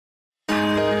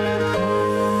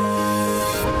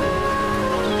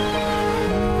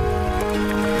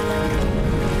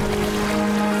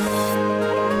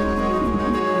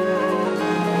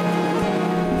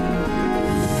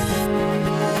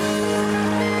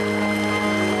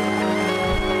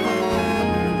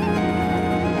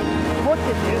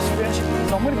this fish.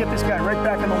 So I'm gonna get this guy right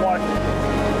back in the water.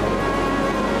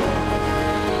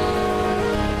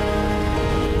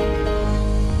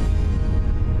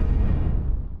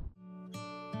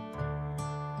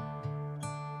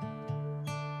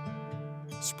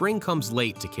 Spring comes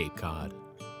late to Cape Cod.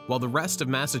 While the rest of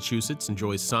Massachusetts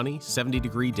enjoys sunny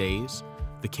 70-degree days,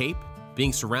 the Cape,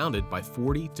 being surrounded by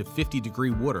 40 to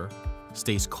 50-degree water,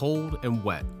 stays cold and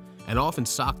wet, and often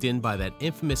socked in by that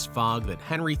infamous fog that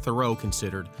Henry Thoreau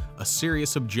considered a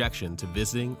serious objection to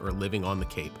visiting or living on the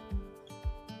Cape.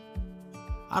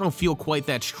 I don't feel quite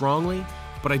that strongly,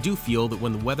 but I do feel that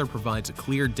when the weather provides a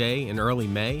clear day in early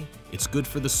May, it's good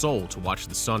for the soul to watch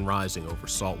the sun rising over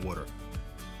salt water.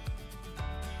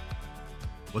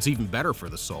 What's even better for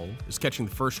the soul is catching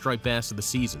the first striped bass of the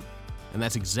season, and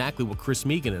that's exactly what Chris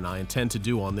Megan and I intend to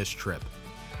do on this trip.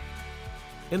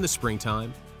 In the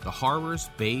springtime, the harbors,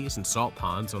 bays, and salt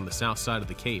ponds on the south side of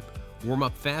the Cape warm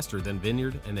up faster than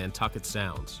Vineyard and Nantucket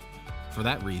Sounds. For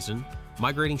that reason,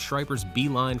 migrating stripers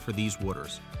beeline for these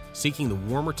waters, seeking the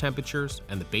warmer temperatures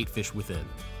and the baitfish within.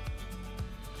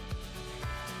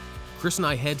 Chris and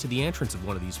I head to the entrance of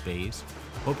one of these bays,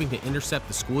 hoping to intercept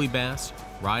the schoolie bass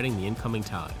riding the incoming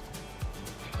tide.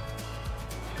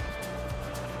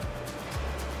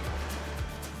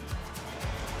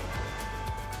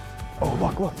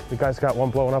 Oh, look, the guy's got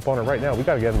one blowing up on it right now. We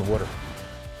gotta get in the water.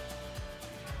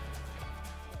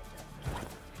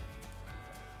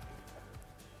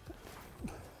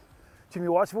 Jimmy,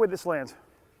 watch where this lands.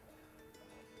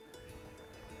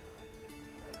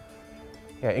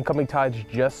 Yeah, incoming tide's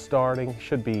just starting,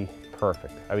 should be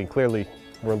perfect. I mean, clearly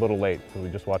we're a little late because we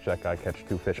just watched that guy catch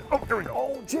 2 fish. Oh, there we go.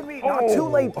 Oh, Jimmy, not too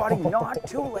late, buddy, not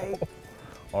too late.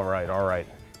 All right, all right.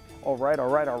 All right, all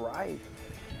right, all right.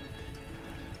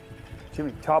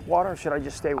 Jimmy, top water, or should I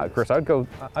just stay with Chris, I'd go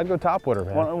top water,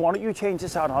 man. Why don't you change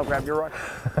this out and I'll grab your rod.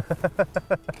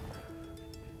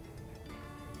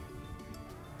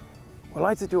 What I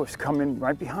like to do is come in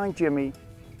right behind Jimmy.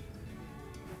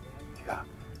 Yeah.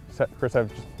 Chris,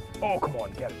 I've just, oh, come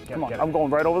on, get it, Come on, get it. I'm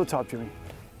going right over the top, Jimmy.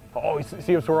 Oh, you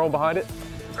see him swirling behind it?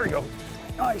 There you go.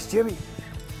 Nice, Jimmy.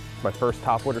 My first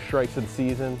topwater strikes of the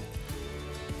season.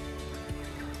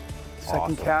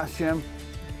 Second cast, Jim.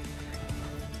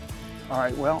 All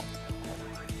right, well,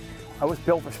 I was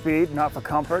built for speed, not for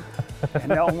comfort. And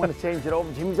now I'm going to change it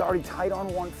over. Jimmy's already tight on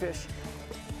one fish.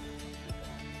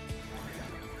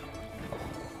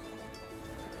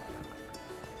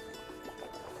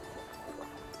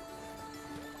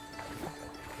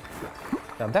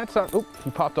 Now that's not, oop, he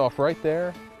popped off right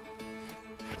there.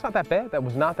 It's not that bad. That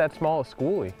was not that small a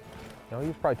schoolie. You know, he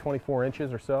was probably 24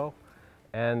 inches or so.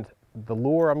 And the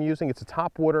lure I'm using, it's a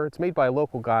topwater. It's made by a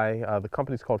local guy. The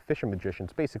company's called Fishing Magician.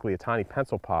 It's basically a tiny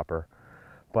pencil popper.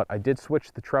 But I did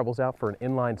switch the trebles out for an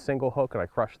inline single hook and I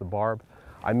crushed the barb.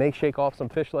 I may shake off some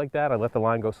fish like that. I let the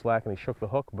line go slack and he shook the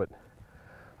hook, but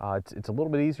it's a little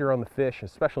bit easier on the fish,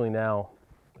 especially now.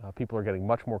 People are getting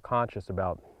much more conscious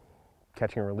about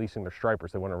catching and releasing their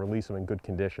stripers. They want to release them in good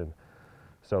condition.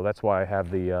 So that's why I have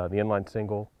the inline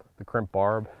single, the crimp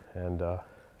barb, and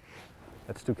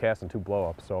that's 2 casts and 2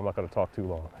 blow-ups, so I'm not going to talk too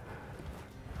long.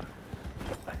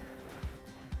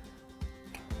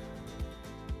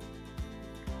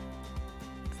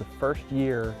 It's the first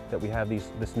year that we have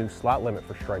this new slot limit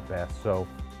for striped bass, so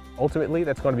ultimately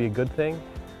that's going to be a good thing.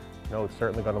 You know, it's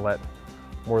certainly going to let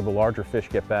more of the larger fish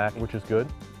get back, which is good.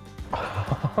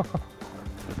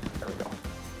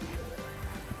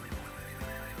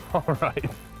 All right.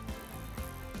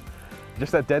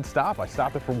 Just that dead stop. I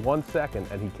stopped it for 1 second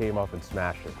and he came up and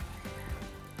smashed it.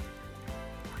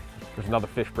 There's another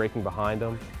fish breaking behind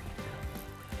him.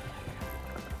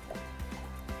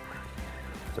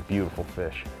 It's a beautiful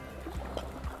fish.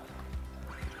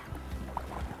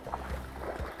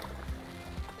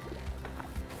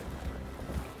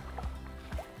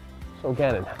 So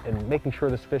again, in making sure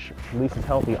this fish release is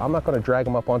healthy, I'm not going to drag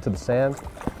him up onto the sand.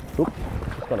 Oop,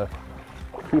 just going to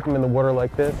keep him in the water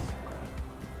like this.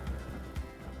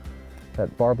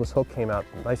 That barbless hook came out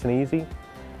nice and easy.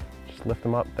 Just lift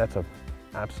him up. That's a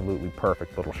absolutely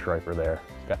perfect little striper there.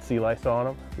 He's got sea lice on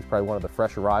him. He's probably one of the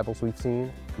fresh arrivals we've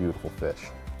seen. Beautiful fish.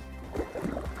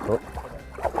 Oh.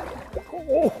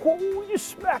 Oh, you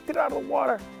smacked it out of the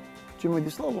water. Jimmy,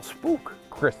 this little spook.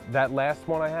 Chris, that last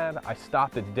one I had, I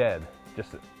stopped it dead.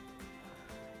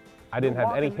 I didn't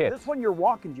have any hits. This one you're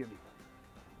walking, Jimmy.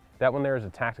 That one there is a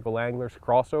Tactical Anglers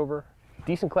crossover.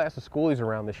 Decent class of schoolies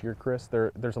around this year, Chris.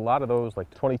 There's a lot of those, like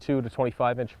 22 to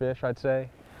 25 inch fish, I'd say.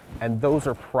 And those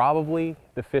are probably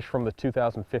the fish from the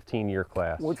 2015 year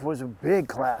class. Which was a big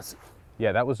class.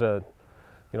 Yeah, that was the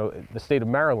state of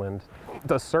Maryland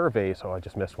does surveys, oh, I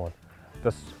just missed one.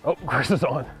 Oh, Chris is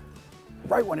on.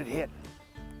 Right when it hit.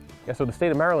 Yeah, so the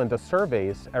state of Maryland does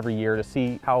surveys every year to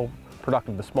see how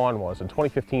productive the spawn was, and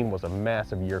 2015 was a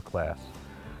massive year class.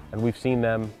 And we've seen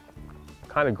them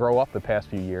kind of grow up the past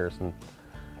few years, and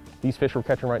these fish we're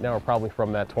catching right now are probably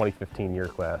from that 2015 year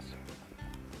class.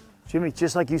 Jimmy,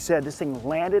 just like you said, this thing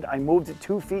landed, I moved it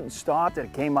 2 feet and stopped, and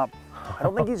it came up. I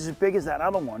don't think he's as big as that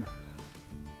other one.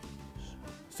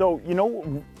 So, you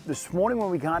know, this morning when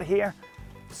we got here,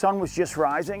 the sun was just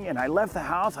rising, and I left the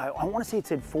house, I want to say it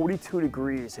said 42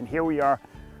 degrees, and here we are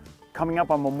coming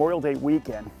up on Memorial Day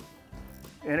weekend.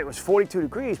 And it was 42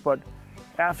 degrees, but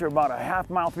after about a half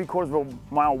mile, 3/4 of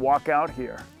a mile walk out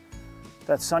here,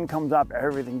 that sun comes up,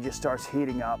 everything just starts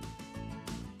heating up.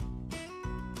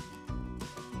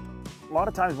 A lot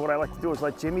of times what I like to do is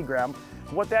let Jimmy grab them.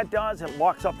 What that does, it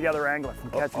locks up the other angler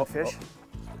from catching fish.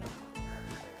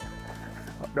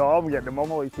 No, I'm getting them,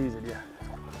 I'm only teasing you.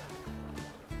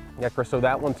 Yeah, Chris, so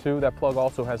that one too, that plug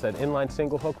also has that inline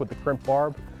single hook with the crimp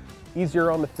barb. Easier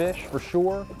on the fish for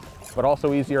sure, but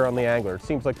also easier on the angler. It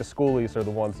seems like the schoolies are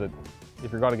the ones that,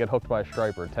 if you're gonna get hooked by a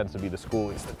striper, it tends to be the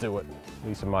schoolies that do it, at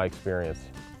least in my experience.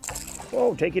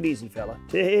 Whoa, take it easy, fella.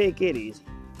 Take it easy.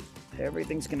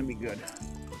 Everything's gonna be good.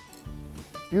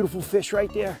 Beautiful fish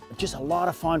right there. Just a lot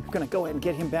of fun. We're gonna go ahead and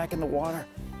get him back in the water.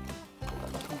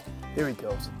 There he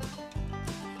goes.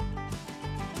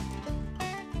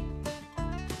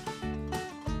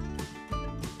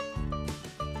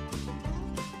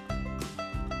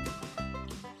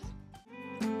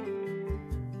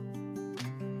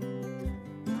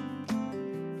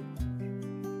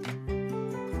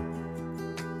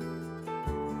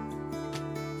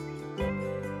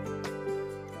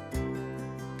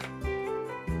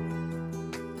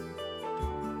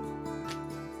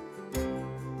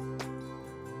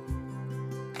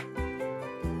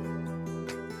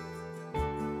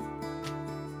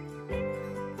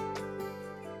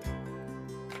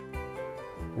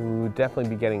 We would definitely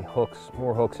be getting hooks,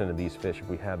 more hooks into these fish if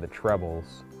we had the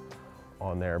trebles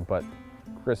on there. But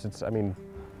Chris, I mean,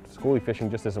 schoolie fishing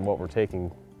just isn't what we're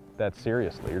taking that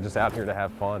seriously. You're just out here to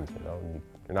have fun, you know.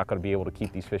 You're not going to be able to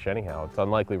keep these fish anyhow. It's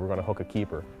unlikely we're going to hook a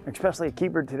keeper. Especially a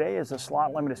keeper today, as the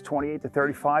slot limit is 28 to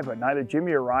 35, but neither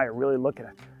Jimmy or I are really looking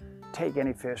to take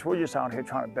any fish. We're just out here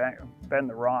trying to bend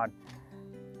the rod.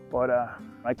 But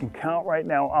I can count right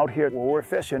now out here where we're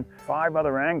fishing 5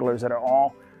 other anglers that are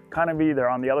all kind of either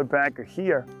on the other bank or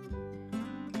here.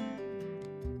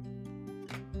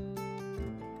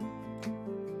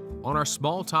 On our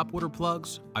small topwater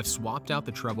plugs, I've swapped out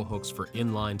the treble hooks for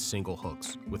inline single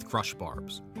hooks with crush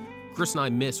barbs. Chris and I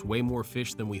miss way more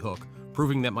fish than we hook,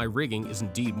 proving that my rigging is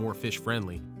indeed more fish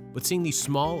friendly, but seeing these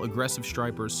small aggressive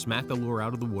stripers smack the lure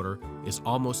out of the water is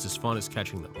almost as fun as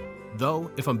catching them.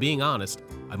 Though, if I'm being honest,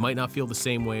 I might not feel the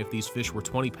same way if these fish were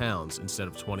 20 pounds instead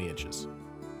of 20 inches.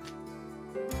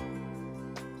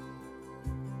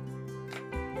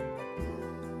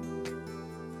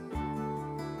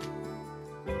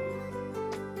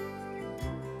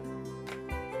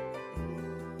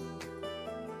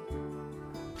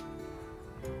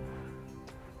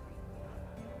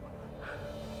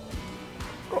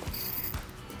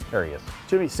 There he is.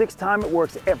 Jimmy, 6th time, it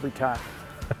works every time.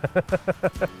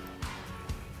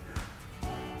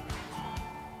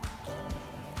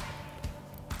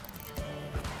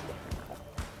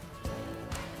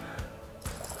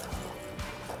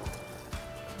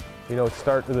 You know,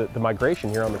 the migration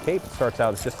here on the Cape starts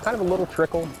out as just kind of a little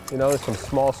trickle. You know, there's some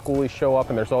small schoolies show up,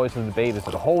 and there's always a debate, is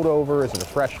it a holdover, is it a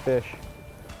fresh fish?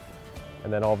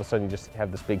 And then all of a sudden you just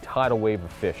have this big tidal wave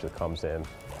of fish that comes in,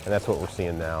 and that's what we're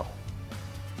seeing now.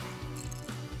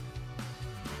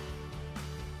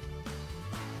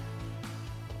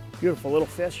 Beautiful little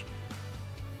fish.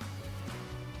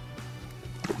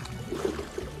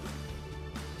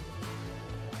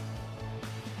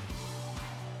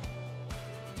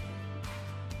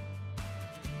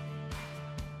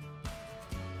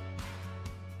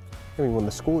 I mean, when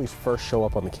the schoolies first show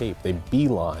up on the Cape, they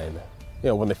beeline, you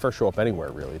know, when they first show up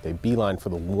anywhere really, they beeline for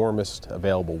the warmest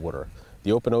available water.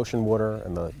 The open ocean water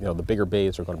and the bigger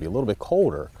bays are going to be a little bit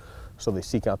colder, so they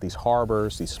seek out these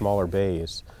harbors, these smaller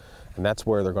bays, and that's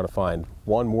where they're going to find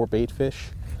 1, more bait fish,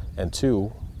 and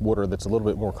 2, water that's a little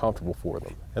bit more comfortable for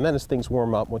them. And then as things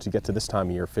warm up, once you get to this time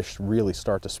of year, fish really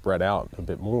start to spread out a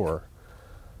bit more,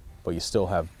 but you still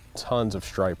have tons of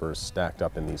stripers stacked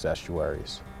up in these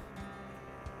estuaries.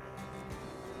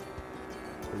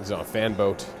 He's on a fan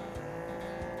boat.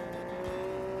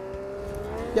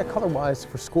 Yeah, color-wise,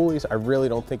 for schoolies, I really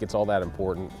don't think it's all that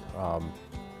important.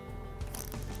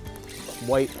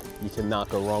 White, you cannot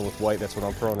go wrong with white. That's what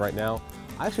I'm throwing right now.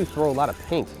 I actually throw a lot of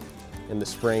pink in the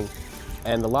spring.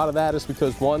 And a lot of that is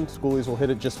because one, schoolies will hit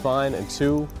it just fine, and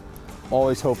two,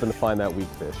 always hoping to find that weak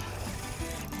fish.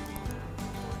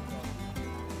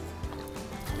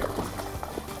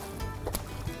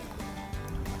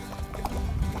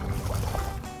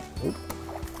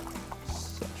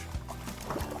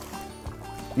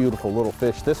 Beautiful little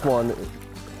fish. This one,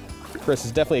 Chris,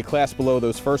 is definitely a class below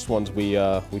those first ones we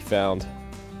found.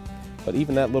 But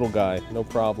even that little guy, no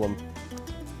problem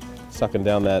sucking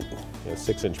down that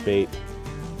 6-inch bait.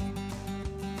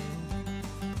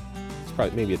 It's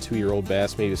probably maybe a 2-year-old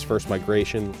bass, maybe his first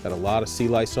migration. Got a lot of sea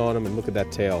lice on him, and look at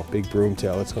that tail, big broom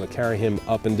tail. It's going to carry him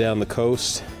up and down the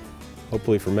coast,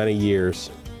 hopefully for many years.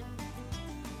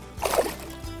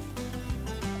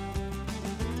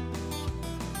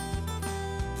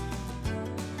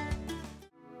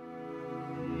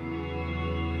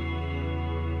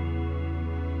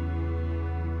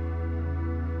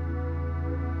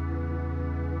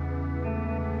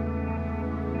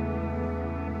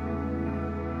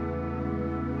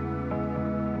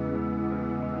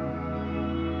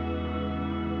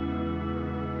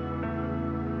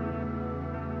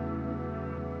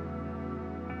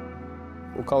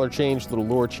 Little color change, little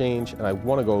lure change, and I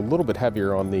want to go a little bit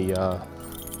heavier on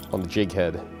the jig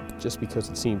head, just because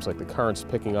it seems like the current's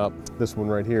picking up. This one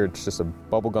right here, it's just a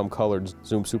bubblegum colored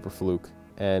Zoom Super Fluke,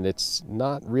 and it's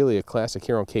not really a classic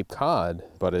here on Cape Cod,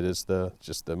 but it is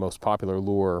just the most popular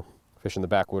lure fishing the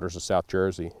backwaters of South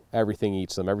Jersey. Everything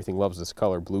eats them, everything loves this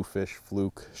color. Bluefish,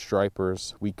 fluke,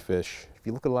 stripers, weak fish. If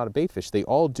you look at a lot of baitfish, they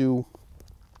all do,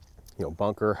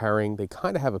 bunker, herring, they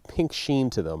kind of have a pink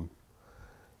sheen to them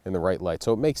in the right light.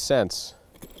 So it makes sense,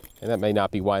 and that may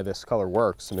not be why this color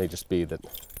works. It may just be that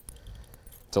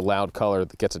it's a loud color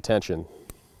that gets attention.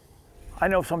 I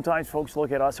know sometimes folks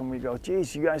look at us and we go,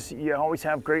 geez, you guys, you always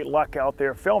have great luck out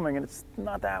there filming, and it's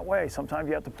not that way. Sometimes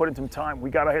you have to put in some time. We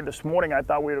got out here this morning, I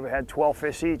thought we would have had 12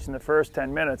 fish each in the first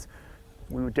 10 minutes.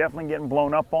 We were definitely getting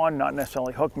blown up on, not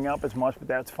necessarily hooking up as much, but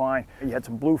that's fine. You had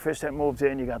some bluefish that moved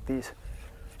in, you got these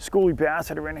schoolie bass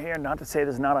that are in here. Not to say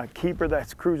there's not a keeper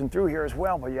that's cruising through here as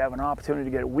well, but you have an opportunity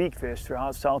to get a weak fish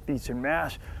throughout southeastern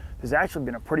Mass. There's actually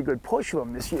been a pretty good push of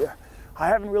them this year. I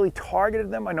haven't really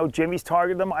targeted them. I know Jimmy's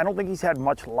targeted them. I don't think he's had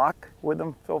much luck with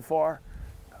them so far.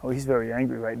 Oh, he's very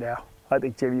angry right now. I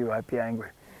think Jimmy might be angry.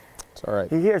 It's all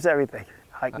right. He hears everything.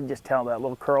 I can just tell that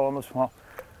little curl on the small.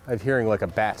 I'm hearing like a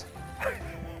bat.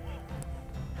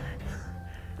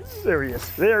 There he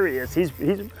is. There he is. He's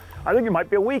I think he might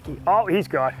be a weakie. Oh, he's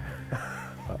gone.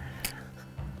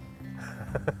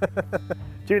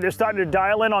 Gee, they're starting to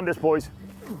dial in on this, boys.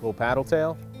 Little paddle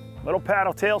tail. Little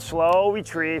paddle tail, slow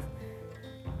retrieve.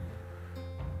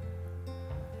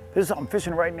 I'm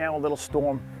fishing right now a little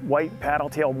storm white paddle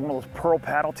tail, one of those pearl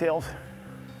paddle tails.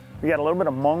 We got a little bit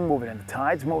of mung moving in. The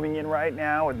tide's moving in right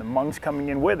now, and the mung's coming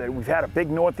in with it. We've had a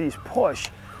big northeast push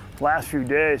the last few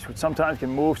days, which sometimes can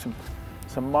move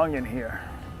some mung in here.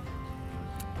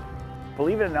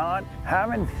 Believe it or not,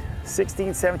 having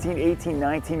 16, 17, 18,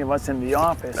 19 of us in the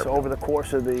office over the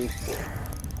course of the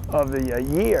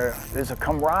year, there's a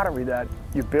camaraderie that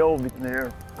you build.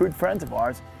 They're good friends of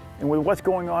ours. And with what's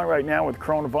going on right now with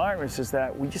coronavirus is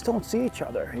that we just don't see each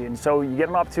other. And so you get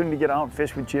an opportunity to get out and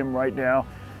fish with Jim right now,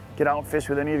 get out and fish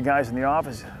with any of the guys in the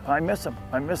office. I miss them.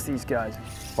 I miss these guys.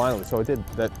 Finally, so I did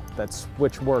that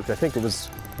switch worked. I think it was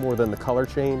more than the color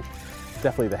change.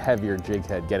 Definitely the heavier jig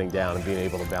head getting down and being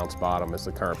able to bounce bottom as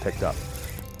the current picked up.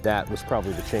 That was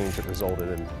probably the change that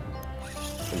resulted in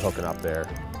hooking up there.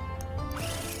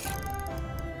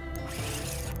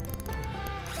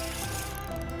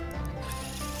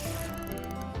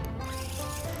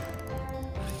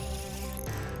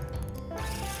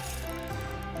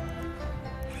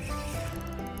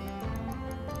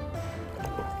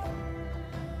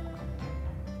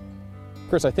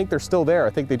 Chris, I think they're still there. I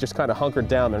think they just kind of hunkered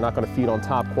down. They're not going to feed on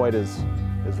top quite as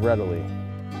readily.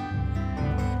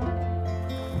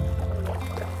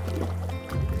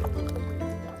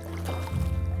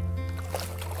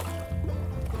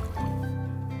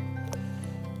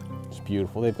 It's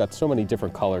beautiful. They've got so many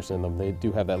different colors in them. They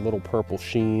do have that little purple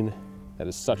sheen. That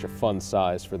is such a fun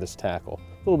size for this tackle.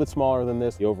 A little bit smaller than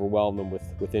this. You overwhelm them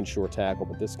with inshore tackle,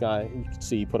 but this guy, you can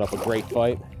see he put up a great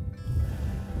fight.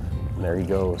 And there he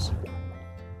goes.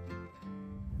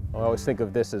 I always think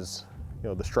of this as,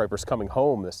 the stripers coming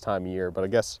home this time of year, but I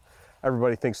guess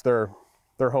everybody thinks their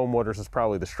home waters is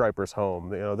probably the stripers' home.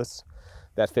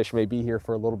 That fish may be here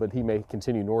for a little bit. He may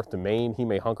continue north to Maine. He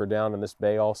may hunker down in this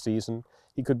bay all season.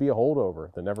 He could be a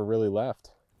holdover that never really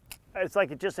left. It's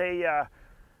like just an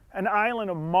island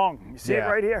of mung. You see it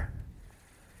right here?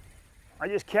 I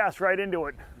just cast right into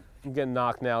it. I'm getting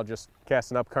knocked now, just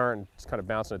casting up current and just kind of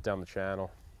bouncing it down the channel.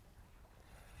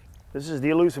 This is the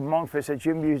elusive monkfish that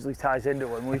Jim usually ties into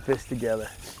when we fish together.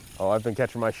 Oh, I've been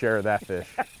catching my share of that fish.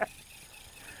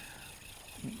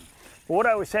 What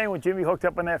I was saying when Jimmy hooked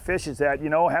up on that fish is that, you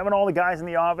know, having all the guys in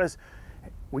the office,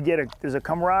 there's a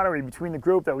camaraderie between the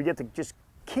group that we get to just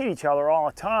kid each other all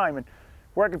the time. And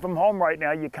working from home right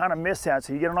now, you kind of miss that.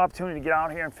 So you get an opportunity to get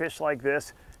out here and fish like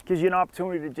this. Gives you an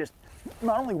opportunity to just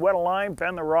not only wet a line,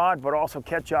 bend the rod, but also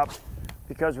catch up.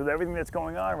 Because with everything that's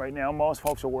going on right now, most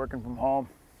folks are working from home.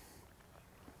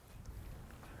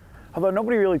 Although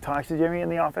nobody really talks to Jimmy in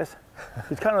the office.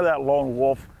 He's kind of that lone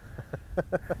wolf.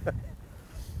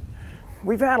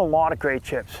 We've had a lot of great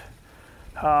trips.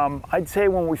 I'd say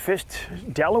when we fished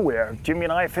Delaware, Jimmy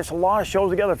and I fished a lot of shows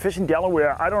together. Fishing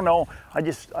Delaware, I don't know, I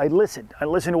listened. I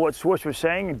listened to what Swish was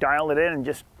saying and dialed it in and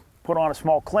just put on a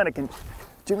small clinic. And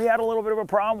Jimmy had a little bit of a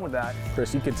problem with that.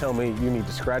 Chris, you could tell me you need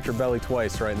to scratch your belly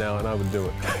twice right now and I would do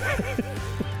it.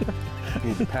 You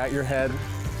need to pat your head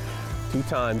 2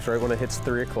 times right when it hits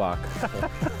 3 o'clock.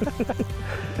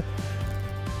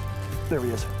 There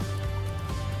he is.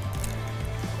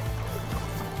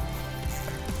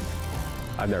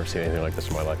 I've never seen anything like this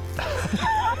in my life.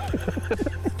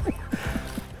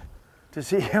 To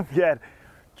see him get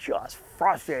just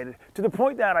frustrated to the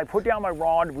point that I put down my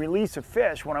rod, release a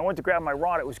fish. When I went to grab my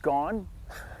rod, it was gone.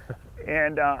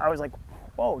 And I was like,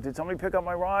 whoa, did somebody pick up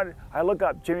my rod? I look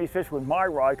up Jimmy's fish with my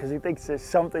rod because he thinks there's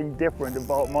something different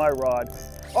about my rod.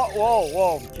 Oh, whoa,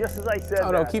 whoa, just as I said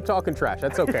that. No, keep talking trash.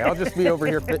 That's okay. I'll just be over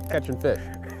here catching fish.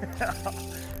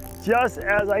 Just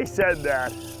as I said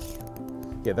that.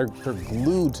 Yeah, they're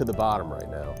glued to the bottom right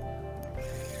now.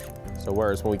 So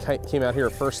whereas when we came out here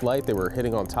at first light, they were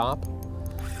hitting on top.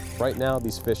 Right now,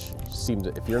 these fish seem to,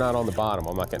 if you're not on the bottom,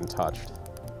 I'm not getting touched.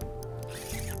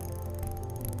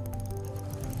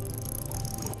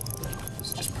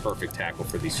 It's just perfect tackle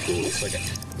for these schools. Like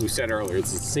we said earlier,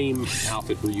 it's the same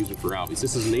outfit we're using for albies.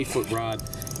 This is an 8-foot rod.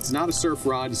 It's not a surf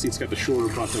rod. You see it's got the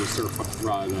shorter butt than a surf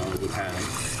rod would have.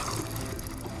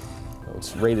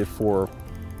 It's rated for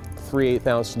 3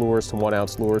 8-ounce lures to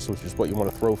 1-ounce lures, which is what you want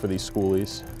to throw for these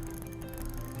schoolies.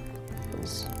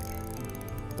 There's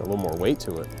a little more weight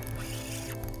to it.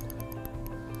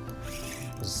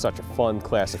 This is such a fun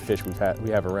class of fish we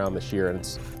have around this year, and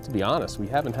it's, to be honest, we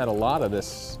haven't had a lot of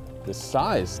this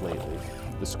size lately.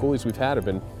 The schoolies we've had have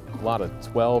been a lot of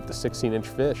 12 to 16-inch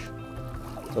fish.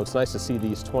 So it's nice to see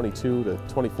these 22 to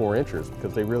 24 inches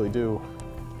because they really do.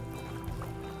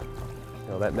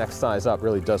 You know, that next size up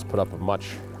really does put up a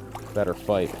much better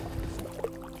fight.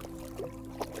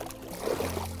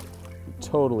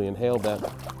 Totally inhaled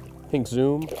that pink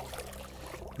zoom,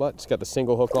 but it's got the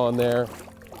single hook on there.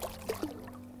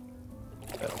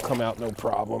 That'll come out no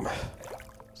problem.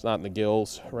 It's not in the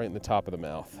gills, right in the top of the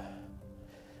mouth.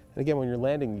 And again, when you're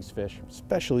landing these fish,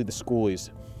 especially the schoolies,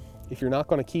 if you're not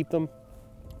going to keep them,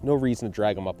 no reason to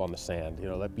drag them up on the sand. You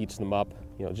know, that beats them up.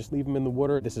 You know, just leave them in the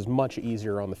water. This is much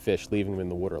easier on the fish, leaving them in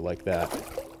the water like that.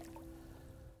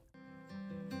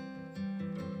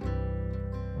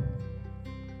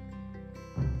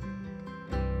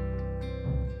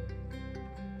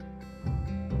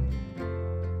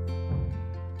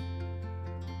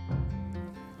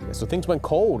 So things went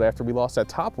cold after we lost that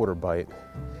topwater bite.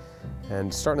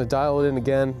 And starting to dial it in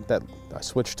again, I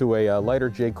switched to a lighter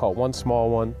jig, caught one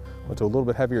small one, went to a little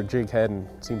bit heavier jig head, and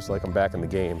it seems like I'm back in the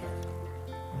game.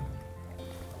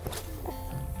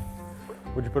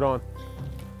 What'd you put on?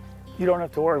 You don't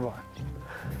have to worry about it.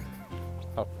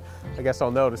 Oh, I guess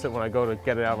I'll notice it when I go to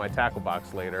get it out of my tackle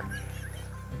box later.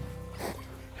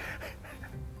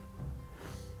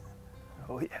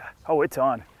 Oh yeah, oh it's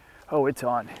on, oh it's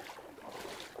on.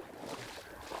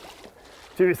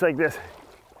 Just like this.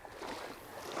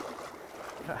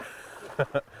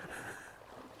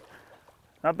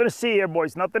 Nothing to see here,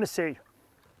 boys, nothing to see.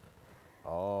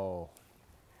 Oh.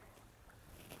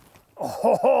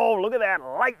 Oh, look at that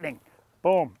lightning.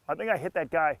 Boom, I think I hit that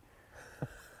guy.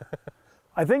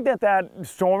 I think that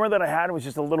stormer that I had was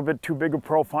just a little bit too big a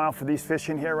profile for these fish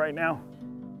in here right now.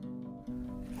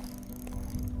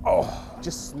 Oh,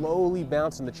 just slowly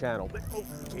bouncing the channel.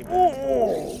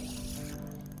 Oh.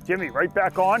 Jimmy, right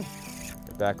back on.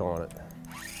 Get back on it.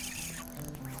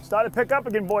 Starting to pick up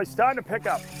again, boys, starting to pick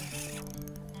up.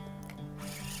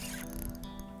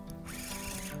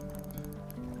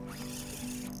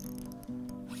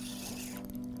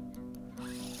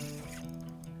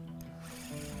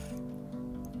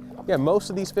 Yeah, most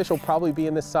of these fish will probably be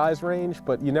in this size range,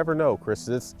 but you never know, Chris.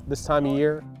 This time of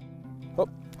year. Oh.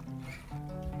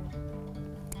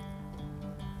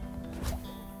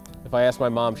 If I asked my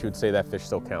mom, she would say that fish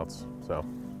still counts. So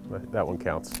that one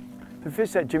counts. The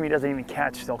fish that Jimmy doesn't even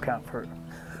catch still count for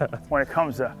when it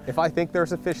comes to... If I think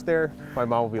there's a fish there, my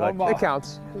mom will be like, it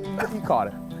counts. You caught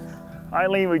it.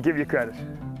 Eileen would give you credit.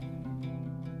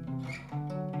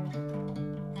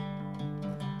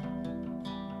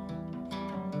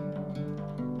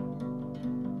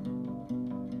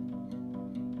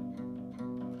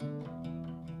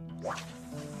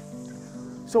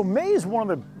 So May is one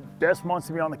of the best months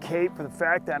to be on the Cape for the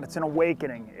fact that it's an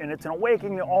awakening, and it's an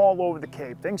awakening all over the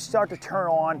Cape. Things start to turn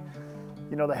on.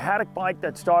 You know, the haddock bite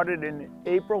that started in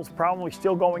April is probably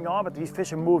still going on, but these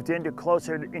fish have moved into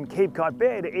closer in Cape Cod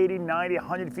Bay to 80, 90,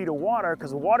 100 feet of water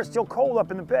because the water's still cold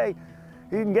up in the bay.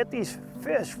 You can get these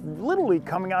fish literally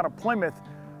coming out of Plymouth,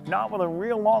 not with a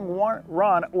real long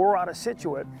run or out of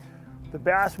Situate. The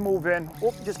bass move in.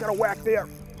 Oh, just got a whack there.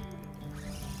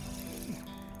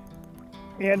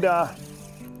 And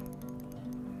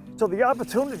so the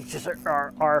opportunities just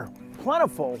are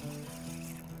plentiful.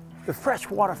 The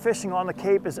freshwater fishing on the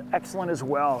Cape is excellent as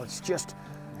well. There's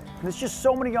just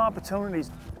so many opportunities.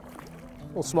 A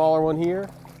little smaller one here.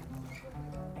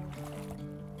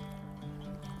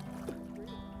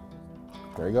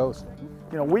 There he goes.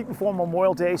 You know, week before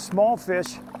Memorial Day, small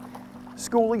fish,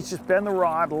 schoolies, just bend the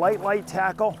rod, light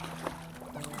tackle.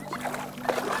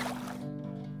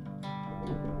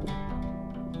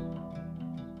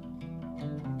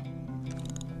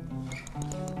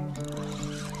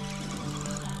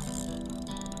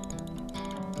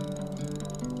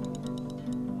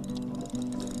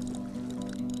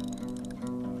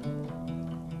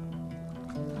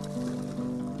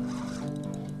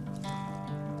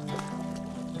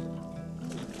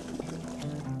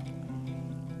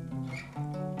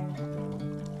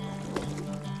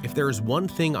 If there is one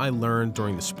thing I learned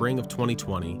during the spring of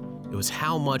 2020, it was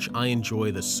how much I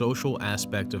enjoy the social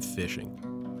aspect of fishing.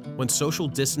 When social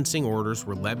distancing orders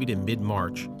were levied in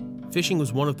mid-March, fishing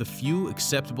was one of the few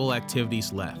acceptable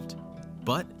activities left.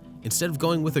 But instead of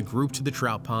going with a group to the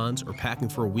trout ponds or packing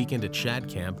for a weekend at Shad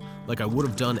Camp like I would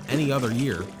have done any other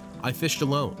year, I fished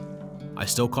alone. I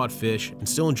still caught fish and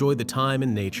still enjoyed the time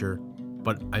and nature,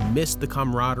 but I missed the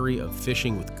camaraderie of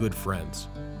fishing with good friends.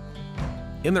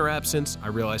 In their absence, I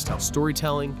realized how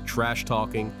storytelling, trash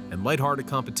talking, and lighthearted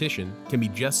competition can be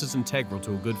just as integral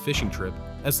to a good fishing trip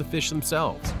as the fish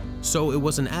themselves. So it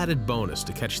was an added bonus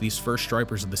to catch these first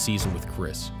stripers of the season with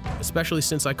Chris, especially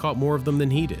since I caught more of them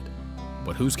than he did.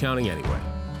 But who's counting anyway?